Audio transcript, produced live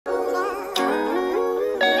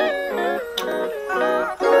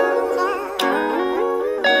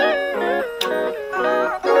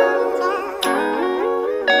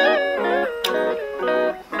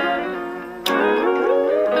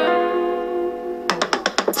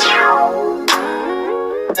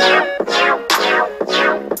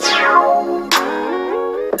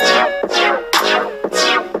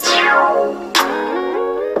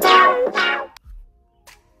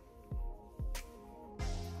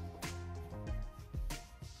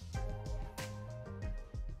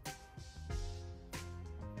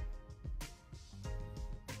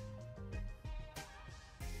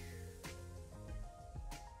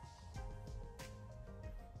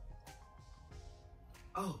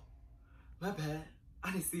Oh, my bad.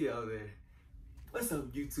 I didn't see y'all there. What's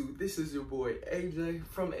up, YouTube? This is your boy AJ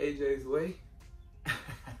from AJ's Way.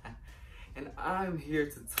 And I'm here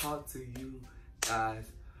to talk to you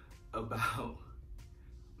guys about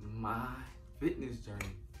my fitness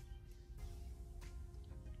journey.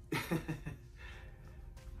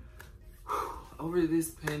 Over this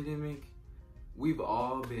pandemic, we've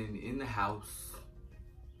all been in the house,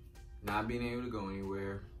 not being able to go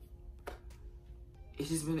anywhere. It's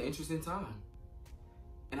just been an interesting time.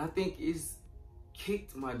 And I think it's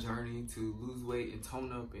kicked my journey to lose weight and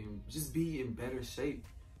tone up and just be in better shape.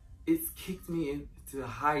 It's kicked me into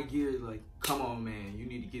high gear, like, come on, man, you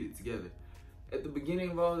need to get it together. At the beginning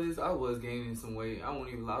of all this, I was gaining some weight. I won't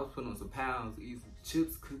even lie, I was putting on some pounds, eating some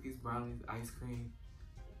chips, cookies, brownies, ice cream,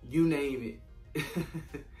 you name it.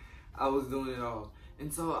 I was doing it all.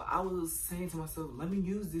 And so I was saying to myself, let me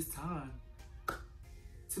use this time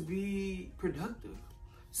to be productive.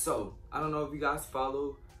 So I don't know if you guys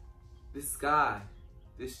follow this guy,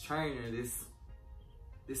 this trainer, this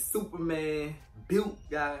Superman built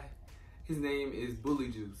guy. His name is Bully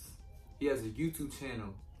Juice. He has a YouTube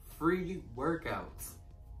channel, free workouts.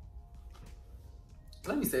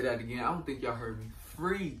 Let me say that again. I don't think y'all heard me.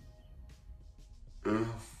 Free. F-R-E-E.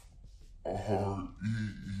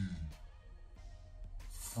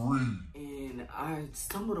 Free. And I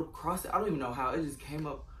stumbled across it. I don't even know how. It just came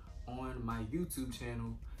up on my YouTube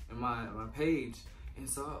channel and my page. And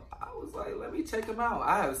so I was like, let me check him out.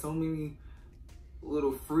 I have so many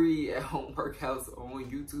little free at-home workouts on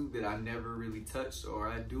YouTube that I never really touched, or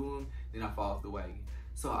I do them, then I fall off the wagon.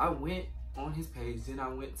 So I went on his page, then I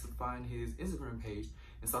went to find his Instagram page,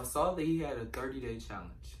 and so I saw that he had a 30-day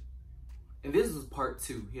challenge. And this was part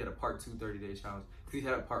 2. He had a part 2 30-day challenge, because he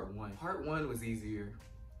had a part 1. Part 1 was easier,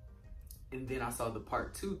 and then I saw the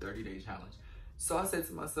part 2 30-day challenge. So I said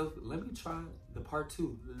to myself, let me try the part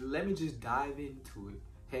 2. Let me just dive into it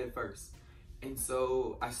head first. And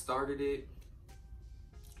so I started it.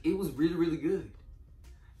 It was really, really good.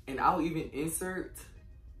 And I'll even insert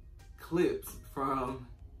clips from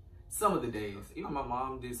some of the days. Even my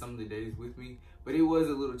mom did some of the days with me, but it was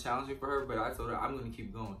a little challenging for her, but I told her I'm gonna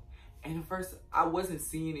keep going. And at first, I wasn't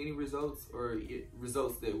seeing any results, or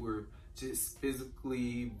results that were just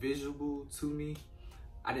physically visible to me.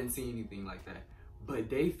 I didn't see anything like that. But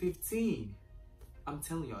day 15, I'm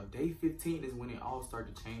telling y'all, day 15 is when it all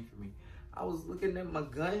started to change for me. I was looking at my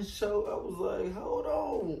gun show. I was like, hold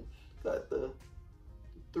on. Got the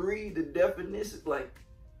 3, the definition, like,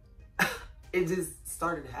 it just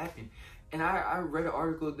started to happen. And I read an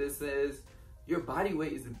article that says your body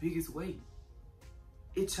weight is the biggest weight.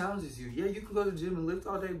 It challenges you. Yeah, you can go to the gym and lift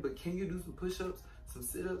all day, but can you do some push-ups, some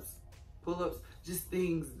sit-ups, pull-ups, just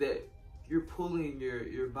things that you're pulling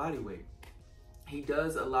your body weight. He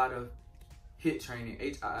does a lot of HIIT training,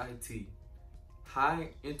 H-I-I-T, high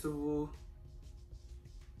interval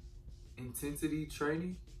intensity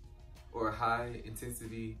training, or high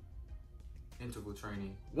intensity interval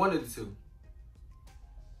training. One of the two.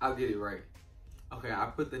 I'll get it right. Okay, I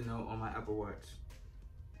put the note on my Apple Watch.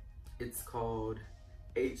 It's called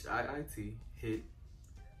HIIT, HIIT,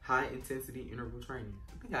 high intensity interval training.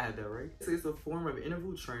 I think I had that right. It's a form of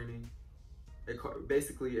interval training,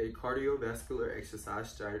 basically a cardiovascular exercise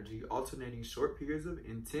strategy alternating short periods of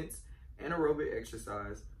intense anaerobic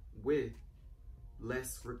exercise with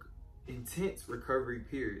less intense recovery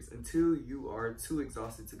periods until you are too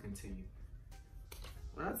exhausted to continue.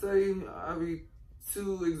 When I tell you I'll be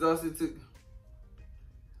too exhausted to,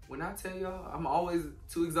 when I tell y'all I'm always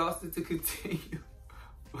too exhausted to continue,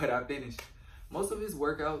 but I finished. Most of his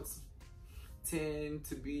workouts tend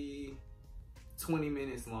to be 20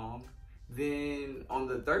 minutes long. Then on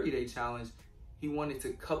the 30-day challenge, he wanted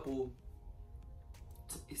to couple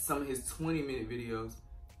some of his 20-minute videos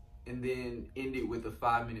and then end it with a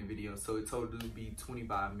 5-minute video. So it totally would be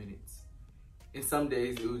 25 minutes. And some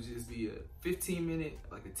days it would just be a 15-minute,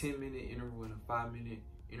 like a 10-minute interval and a 5-minute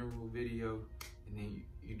interval video. And then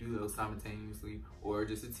you do those simultaneously, or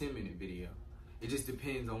just a 10-minute video. It just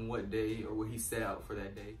depends on what day or what he set out for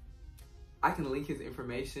that day. I can link his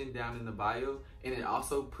information down in the bio, and then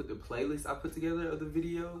also put the playlist I put together of the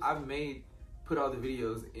videos. I've put all the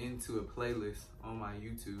videos into a playlist on my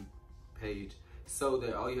YouTube page, so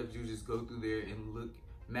that all you have to do is just go through there and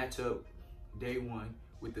match up day 1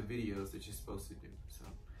 with the videos that you're supposed to do. So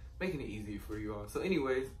making it easier for you all. So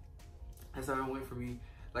anyways, that's how it went for me.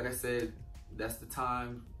 Like I said, that's the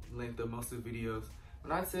time length of most of the videos.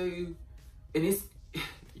 When I tell you, and it's,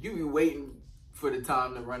 you be waiting for the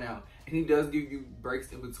time to run out. And he does give you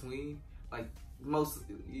breaks in between, like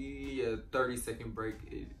 30-second break,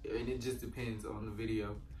 and it just depends on the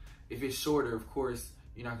video. If it's shorter, of course,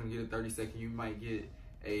 You're not gonna get a 30-second. You might get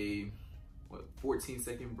a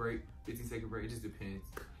 14-second break, 15-second break. It just depends.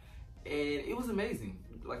 And it was amazing.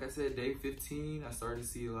 Like I said, day 15, I started to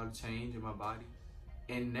see a lot of change in my body.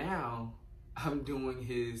 And now I'm doing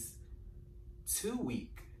his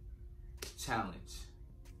 2-week challenge.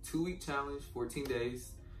 2-week challenge, 14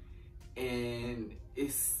 days. And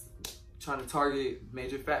it's trying to target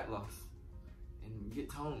major fat loss and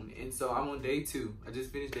get toned. And so I'm on day 2. I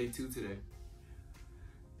just finished day 2 today.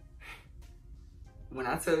 When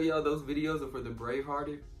I tell y'all those videos are for the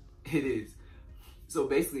brave-hearted, it is. So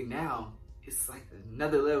basically now, it's like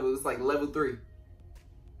another level. It's like level 3.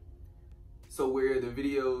 So where the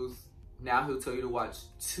videos, now he'll tell you to watch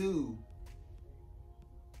 2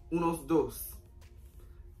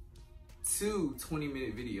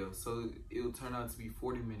 20-minute videos. So it'll turn out to be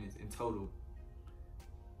 40 minutes in total.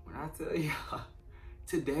 When I tell y'all,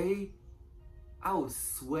 today, I was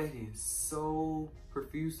sweating so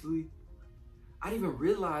profusely. I didn't even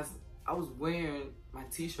realize I was wearing my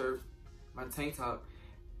t-shirt, my tank top,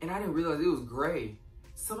 and I didn't realize it was gray.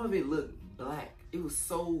 Some of it looked black. It was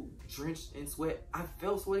so drenched in sweat. I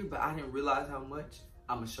felt sweaty, but I didn't realize how much.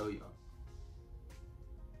 I'm gonna show y'all.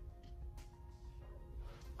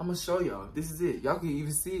 I'm gonna show y'all. This is it. Y'all can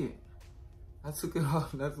even see it. I took it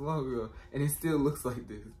off not too long ago, and it still looks like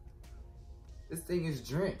this. This thing is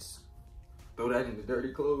drenched. Throw that in the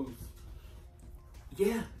dirty clothes.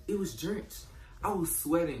 Yeah, it was drenched. I was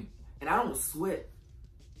sweating, and I don't sweat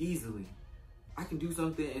easily. I can do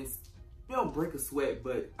something and, you know, break a sweat,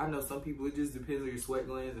 but I know some people, it just depends on your sweat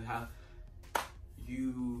glands and how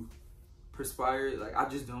you perspire. Like, I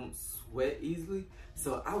just don't sweat easily.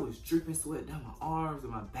 So I was dripping sweat down my arms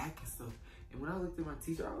and my back and stuff. And when I looked at my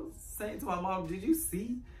t-shirt, I was saying to my mom, did you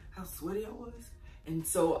see how sweaty I was? And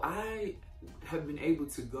so I have been able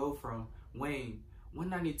to go from weighing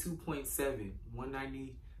 192.7,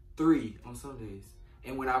 193 on some days.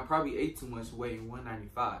 And when I probably ate too much, weighing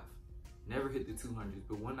 195. Never hit the 200s,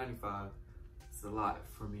 but 195 is a lot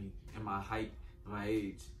for me and my height and my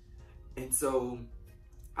age. And so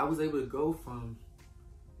I was able to go from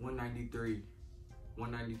 193,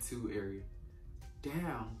 192 area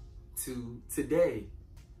down to today.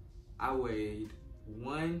 I weighed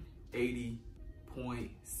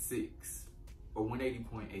 180.6 or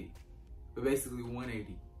 180.8, but basically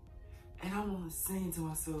 180. And I'm saying to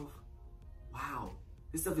myself, wow,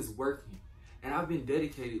 this stuff is working. And I've been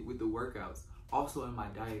dedicated with the workouts, also in my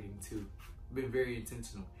dieting too. I've been very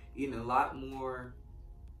intentional, eating a lot more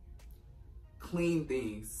clean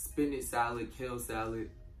things, spinach salad, kale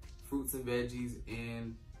salad, fruits and veggies,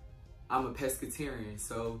 and I'm a pescatarian,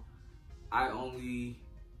 so I only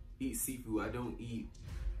eat seafood. I don't eat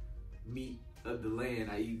meat of the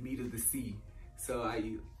land, I eat meat of the sea. So I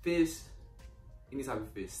eat fish, any type of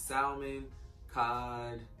fish, salmon,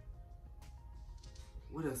 cod,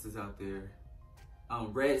 what else is out there?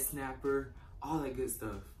 Red snapper, all that good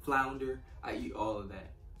stuff. Flounder, I eat all of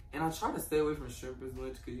that. And I try to stay away from shrimp as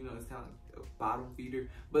much because, you know, it's kind of like a bottom feeder.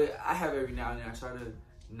 But I have every now and then. I try to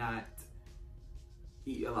not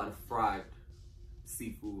eat a lot of fried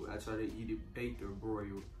seafood. I try to eat it baked or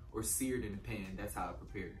broiled or seared in the pan. That's how I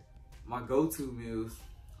prepare it. My go-to meals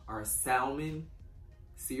are salmon,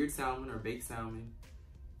 seared salmon or baked salmon,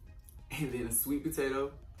 and then a sweet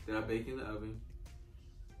potato that I bake in the oven,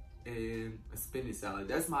 and a spinach salad.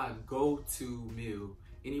 That's my go-to meal.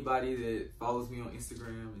 Anybody that follows me on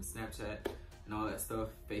Instagram and Snapchat and all that stuff,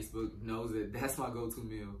 Facebook, knows that that's my go-to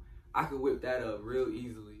meal. I can whip that up real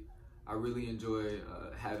easily. I really enjoy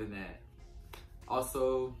having that.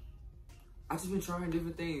 Also, I've just been trying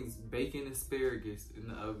different things. Baking asparagus in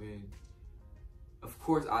the oven. Of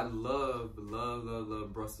course, I love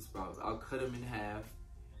Brussels sprouts. I'll cut them in half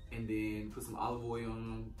and then put some olive oil on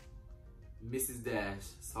them. Mrs. Dash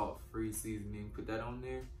salt-free seasoning, put that on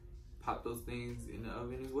there. Pop those things in the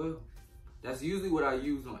oven as well. That's usually what I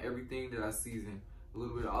use on everything that I season. A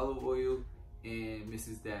little bit of olive oil and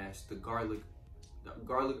Mrs. Dash, the garlic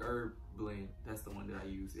herb blend. That's the one that I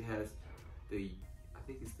use. It has the, I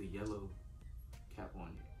think it's the yellow cap on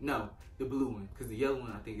it. No, the blue one, because the yellow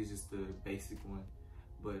one I think is just the basic one.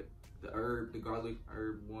 But the garlic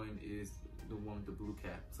herb one is the one with the blue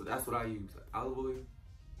cap. So that's what I use. Olive oil,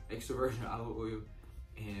 extra virgin olive oil,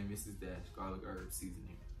 and Mrs. Dash garlic herb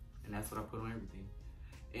seasoning. And that's what I put on everything.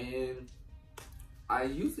 And I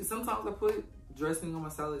usually, sometimes I put dressing on my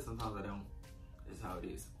salad, sometimes I don't. That's how it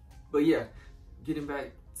is. But yeah, getting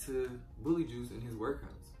back to Bully Juice and his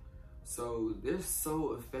workouts. So they're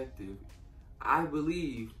so effective. I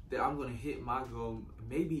believe that I'm gonna hit my goal,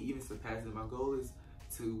 maybe even surpass it. My goal is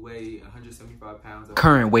to weigh 175 pounds.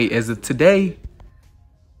 Current weight as of today.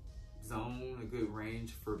 zone, a good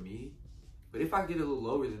range for me. But if I get a little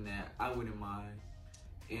lower than that, I wouldn't mind.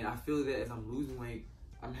 And I feel that as I'm losing weight,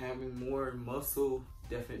 I'm having more muscle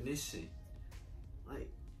definition. Like,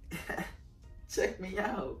 check me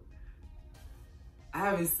out. I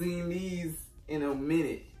haven't seen these in a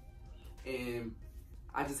minute. And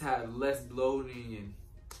I just have less bloating and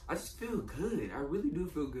I just feel good. I really do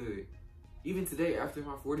feel good. Even today, after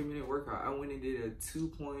my 40-minute workout, I went and did a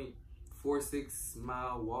 2.46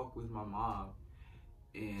 mile walk with my mom.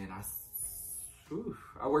 And I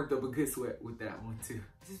worked up a good sweat with that one too.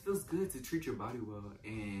 It just feels good to treat your body well.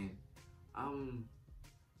 And I'm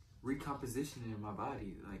recompositioning my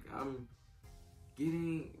body. Like, I'm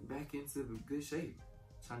getting back into good shape.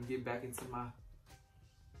 Trying to get back into my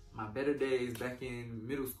better days back in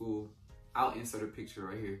middle school. I'll insert a picture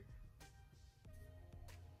right here.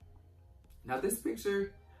 Now this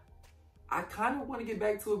picture, I kind of want to get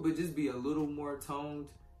back to it, but just be a little more toned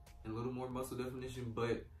and a little more muscle definition.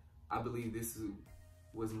 But I believe this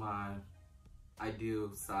was my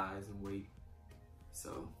ideal size and weight.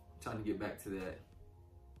 So I'm trying to get back to that,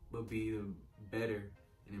 but be a better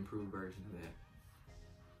and improved version of that.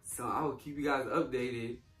 So I will keep you guys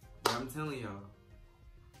updated, but I'm telling y'all.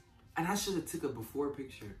 And I should have took a before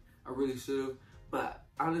picture. I really should have. But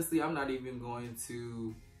honestly, I'm not even going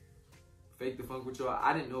to fake the funk with y'all.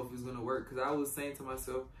 I didn't know if it was going to work because I was saying to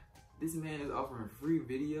myself, this man is offering free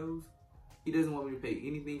videos. He doesn't want me to pay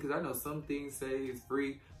anything because I know some things say it's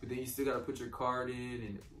free, but then you still got to put your card in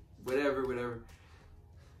and whatever.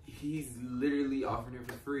 He's literally offering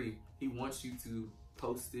it for free. He wants you to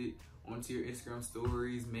post it onto your Instagram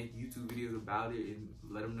stories, make YouTube videos about it, and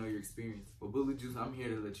let them know your experience. But Bully Juice, I'm here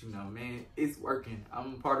to let you know, man, it's working.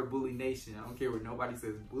 I'm a part of Bully Nation. I don't care what nobody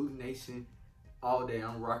says. Bully Nation all day.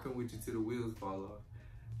 I'm rocking with you till the wheels fall off.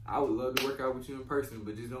 I would love to work out with you in person,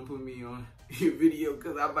 but just don't put me on your video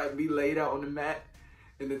because I might be laid out on the mat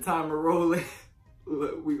and the timer rolling.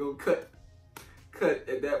 Look, we gonna cut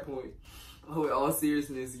at that point. Oh, in all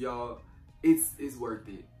seriousness, y'all, it's worth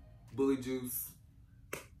it. Bully Juice,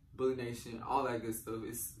 Bully Nation, all that good stuff.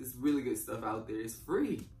 It's really good stuff out there. It's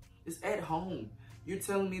free. It's at home. You're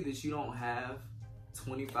telling me that you don't have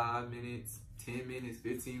 25 minutes, 10 minutes,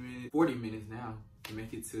 15 minutes, 40 minutes now to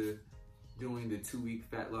make it to doing the 2-week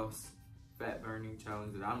fat burning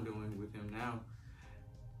challenge that I'm doing with him now.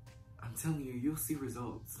 I'm telling you, you'll see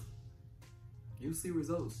results. You'll see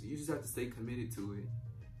results. You just have to stay committed to it.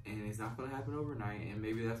 And it's not gonna happen overnight. And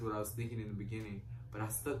maybe that's what I was thinking in the beginning, but I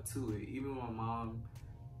stuck to it. Even when my mom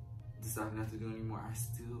decided not to do it anymore, I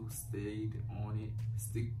still stayed on it,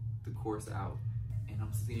 stick the course out, and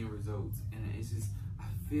I'm seeing results. And it's just, I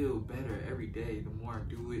feel better every day the more I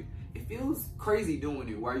do it. It feels crazy doing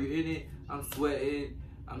it. While you're in it, I'm sweating,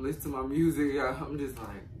 I'm listening to my music, I'm just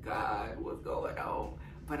like, God, what's going on?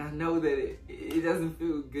 But I know that it doesn't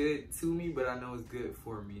feel good to me, but I know it's good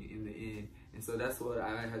for me in the end. And so that's what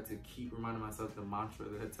I had to keep reminding myself, the mantra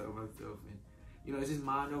that I tell myself. And you know, it's just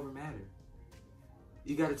mind over matter.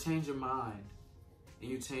 You got to change your mind, and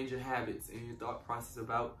you change your habits and your thought process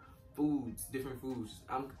about foods, different foods.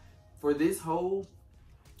 For this whole,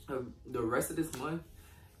 the rest of this month,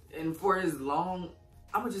 and for as long,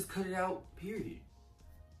 I'm gonna just cut it out, period.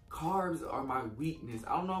 Carbs are my weakness.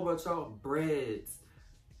 I don't know about y'all, breads,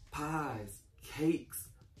 pies, cakes,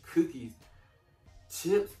 cookies,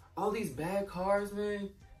 chips, all these bad carbs, man,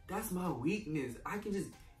 that's my weakness. I can just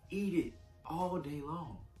eat it all day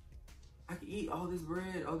long. I can eat all this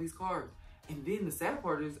bread, all these carbs. And then the sad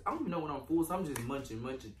part is, I don't even know when I'm full, so I'm just munching.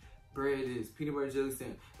 Bread is, peanut butter jelly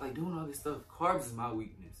sandwich, like doing all this stuff. Carbs is my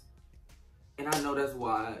weakness. And I know that's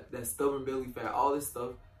why, that stubborn belly fat, all this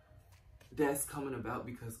stuff, that's coming about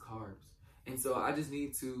because carbs. And so I just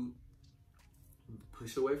need to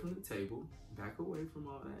push away from the table, back away from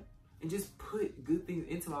all that, and just put good things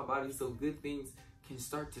into my body so good things can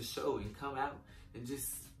start to show and come out and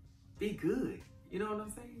just be good. You know what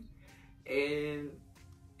I'm saying? And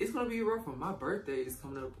it's gonna be a rough one. My birthday is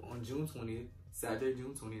coming up on June 20th, Saturday,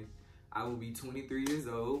 June 20th. I will be 23 years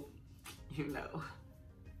old. You know,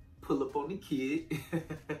 pull up on the kid.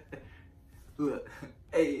 Look,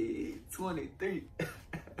 hey, 23.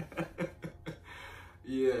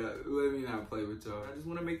 Yeah, let me not play with y'all. I just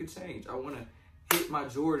want to make a change. I want to hit my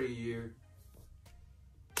Jordan year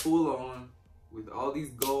full on with all these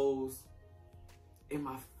goals in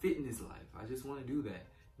my fitness life. I just want to do that.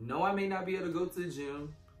 No, I may not be able to go to the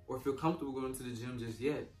gym or feel comfortable going to the gym just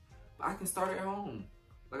yet, but I can start at home.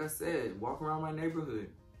 Like I said, walk around my neighborhood,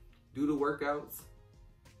 do the workouts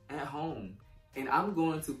at home. And I'm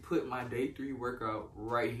going to put my day 3 workout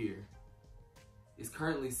right here. It's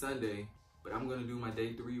currently Sunday, but I'm gonna do my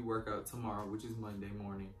day 3 workout tomorrow, which is Monday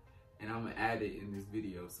morning. and I'm gonna add it in this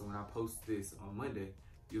video. So when I post this on Monday,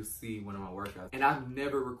 you'll see one of my workouts. And I've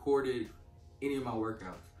never recorded any of my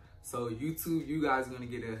workouts. So YouTube, you guys are gonna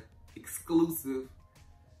get a exclusive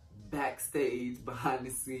backstage, behind the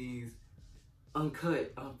scenes,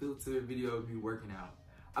 uncut, unfiltered video of me working out.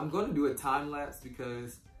 I'm gonna do a time lapse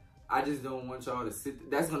because I just don't want y'all to sit.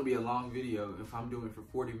 That's gonna be a long video if I'm doing it for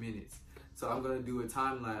 40 minutes. So I'm gonna do a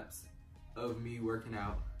time lapse of me working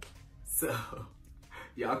out. So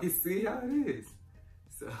y'all can see how it is.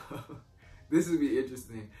 So this will be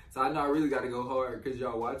interesting. So I know I really gotta go hard because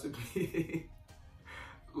y'all watching me.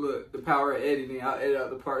 Look, the power of editing. I'll edit out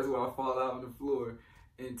the parts where I fall out on the floor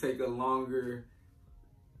and take a longer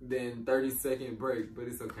than 30-second break, but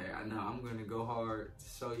it's okay. I know I'm gonna go hard to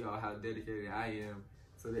show y'all how dedicated I am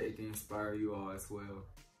so that it can inspire you all as well.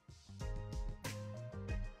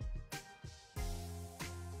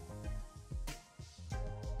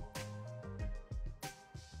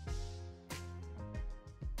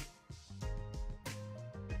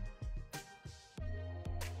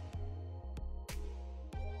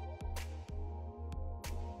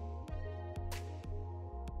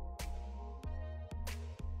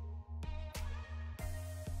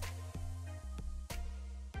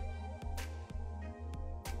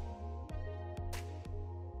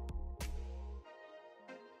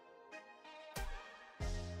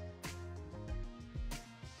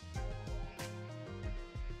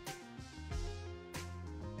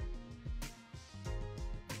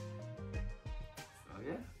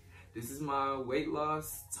 Yeah, this is my weight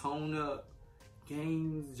loss, tone up,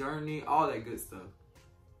 gains, journey, all that good stuff.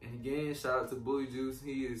 And again, shout out to Bully Juice.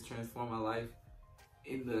 He has transformed my life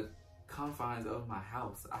in the confines of my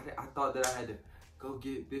house. I thought that I had to go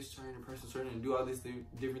get this trainer, personal trainer, and do all these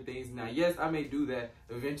different things. Now, yes, I may do that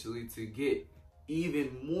eventually to get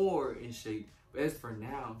even more in shape. But as for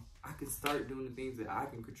now, I can start doing the things that I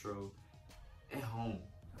can control at home.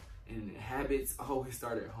 And habits always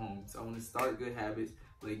start at home. So I want to start good habits,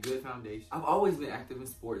 lay good foundation. I've always been active in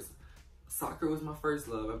sports. Soccer was my first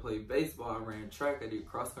love. I played baseball, I ran track, I did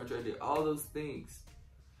cross country, I did all those things.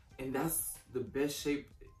 And that's the best shape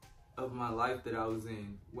of my life that I was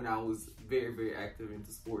in when I was very, very active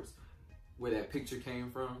into sports. Where that picture came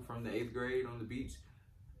from the 8th grade on the beach,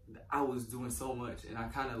 I was doing so much and I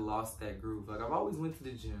kind of lost that groove. Like, I've always went to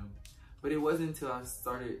the gym. But it wasn't until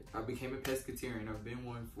I became a pescatarian. I've been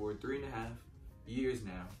one for 3.5 years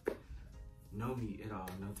now. No meat at all,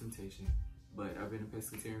 no temptation. But I've been a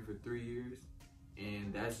pescatarian for 3 years,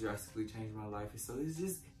 and that's drastically changed my life. And so it's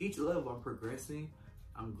just each level I'm progressing,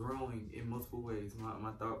 I'm growing in multiple ways.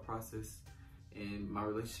 My thought process and my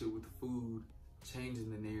relationship with food,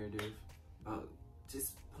 changing the narrative about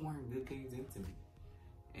just pouring good things into me.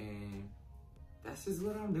 And that's just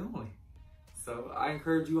what I'm doing. So I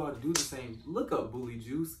encourage you all to do the same. Look up Bully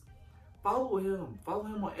Juice. Follow him. Follow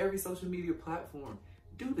him on every social media platform.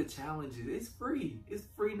 Do the challenges. It's free. It's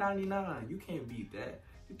free 99. You can't beat that.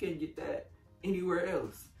 You can't get that anywhere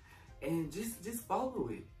else. And just follow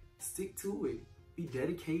it. Stick to it. Be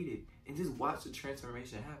dedicated. And just watch the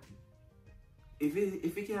transformation happen. If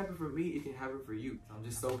it can happen for me, it can happen for you. I'm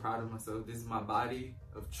just so proud of myself. This is my body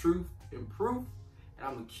of truth and proof. And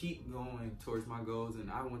I'm gonna keep going towards my goals, and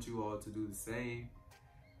I want you all to do the same.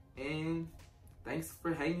 And thanks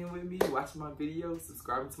for hanging with me, watching my videos,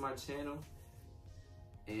 subscribing to my channel.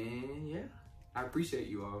 And yeah, I appreciate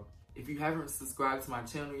you all. If you haven't subscribed to my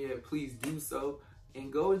channel yet, please do so.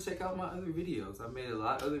 And go and check out my other videos. I've made a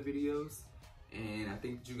lot of other videos, and I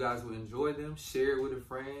think that you guys will enjoy them. Share it with a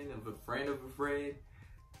friend of a friend of a friend.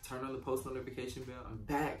 Turn on the post notification bell. I'm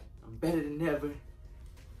back. I'm better than ever.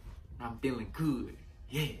 I'm feeling good.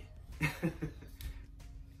 Yeah.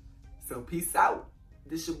 So peace out.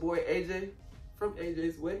 This your boy AJ from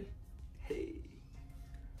AJ's Way. Hey.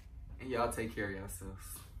 And y'all take care of yourselves.